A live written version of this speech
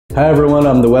Hi everyone,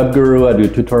 I'm the Web Guru. I do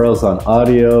tutorials on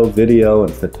audio, video,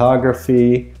 and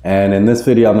photography. And in this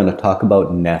video, I'm going to talk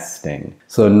about nesting.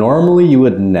 So normally you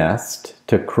would nest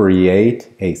to create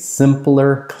a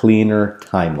simpler, cleaner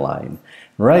timeline.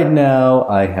 Right now,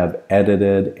 I have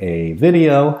edited a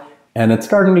video and it's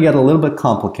starting to get a little bit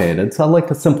complicated, so I'd like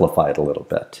to simplify it a little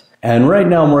bit. And right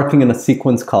now I'm working in a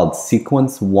sequence called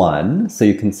Sequence 1, so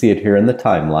you can see it here in the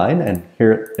timeline, and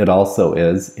here it also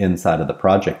is inside of the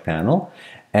project panel.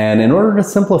 And in order to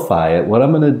simplify it, what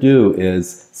I'm going to do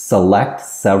is select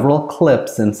several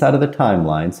clips inside of the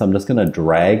timeline. So I'm just going to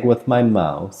drag with my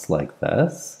mouse like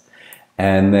this,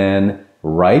 and then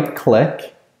right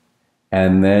click,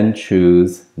 and then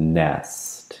choose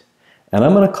Nest. And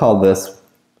I'm going to call this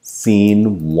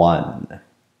Scene 1.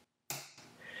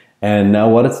 And now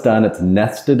what it's done, it's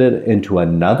nested it into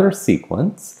another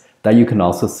sequence that you can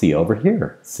also see over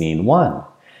here, Scene 1.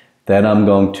 Then I'm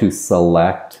going to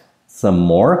select some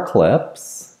more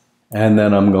clips, and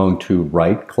then I'm going to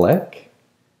right click,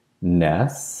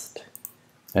 nest,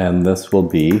 and this will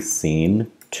be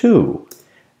Scene 2.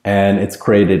 And it's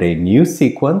created a new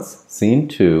sequence, Scene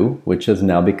 2, which has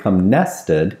now become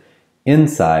nested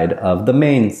inside of the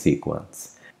main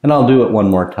sequence. And I'll do it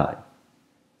one more time.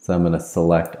 So I'm going to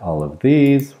select all of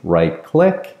these, right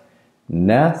click,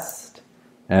 nest,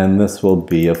 and this will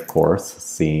be, of course,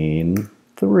 Scene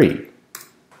 3.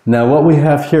 Now what we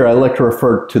have here, I like to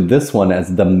refer to this one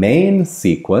as the main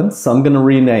sequence, so I'm going to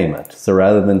rename it. So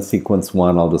rather than Sequence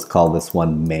 1, I'll just call this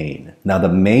one Main. Now the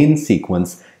main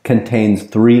sequence contains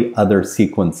 3 other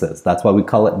sequences. That's why we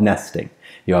call it nesting.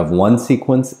 You have one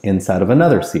sequence inside of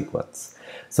another sequence.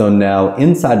 So now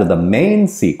inside of the main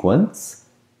sequence,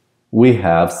 we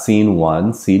have Scene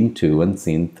 1, Scene 2, and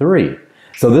Scene 3.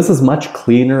 So this is much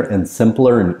cleaner and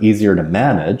simpler and easier to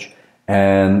manage.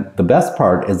 And the best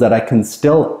part is that I can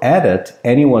still edit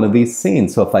any one of these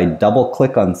scenes. So if I double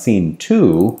click on Scene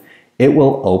 2, it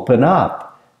will open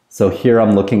up. So here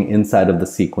I'm looking inside of the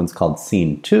sequence called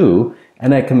Scene 2,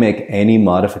 and I can make any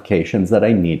modifications that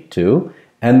I need to,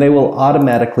 and they will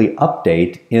automatically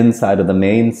update inside of the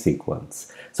main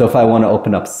sequence. So if I want to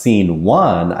open up Scene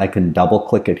 1, I can double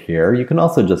click it here. You can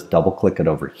also just double click it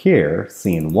over here,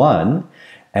 Scene 1,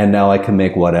 and now I can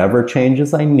make whatever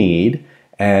changes I need,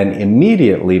 and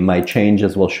immediately my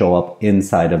changes will show up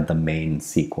inside of the main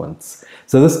sequence.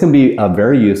 So this can be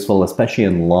very useful, especially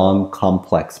in long,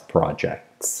 complex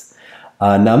projects.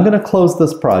 Now I'm going to close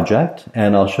this project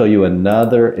and I'll show you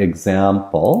another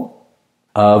example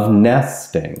of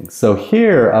nesting. So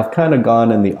here I've kind of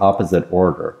gone in the opposite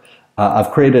order.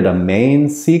 I've created a main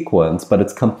sequence, but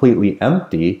it's completely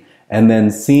empty, and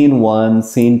then Scene 1,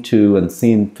 Scene 2, and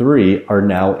Scene 3 are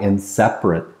now in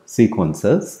separate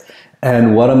sequences.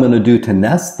 And what I'm going to do to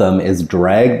nest them is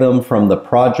drag them from the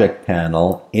project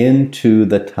panel into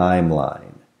the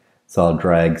timeline. So I'll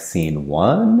drag Scene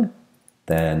 1,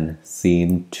 then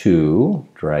Scene 2,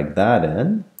 drag that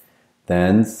in,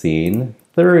 then Scene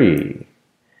 3.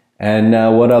 And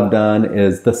now what I've done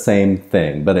is the same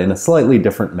thing, but in a slightly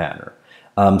different manner.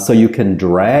 So you can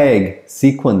drag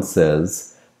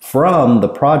sequences from the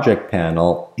project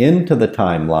panel into the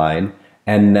timeline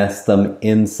and nest them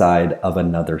inside of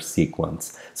another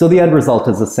sequence. So the end result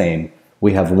is the same.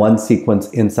 We have one sequence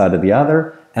inside of the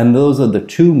other, and those are the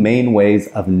 2 main ways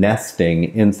of nesting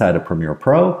inside of Premiere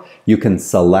Pro. You can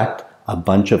select a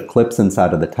bunch of clips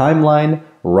inside of the timeline,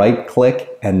 right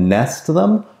click and nest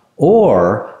them,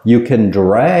 or you can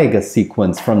drag a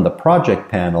sequence from the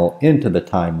project panel into the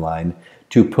timeline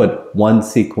to put one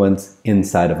sequence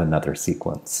inside of another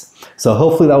sequence. So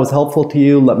hopefully that was helpful to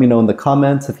you. Let me know in the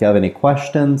comments if you have any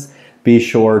questions. Be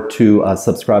sure to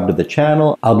subscribe to the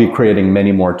channel. I'll be creating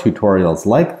many more tutorials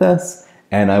like this,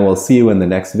 and I will see you in the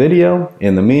next video.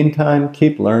 In the meantime,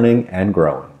 keep learning and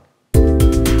growing.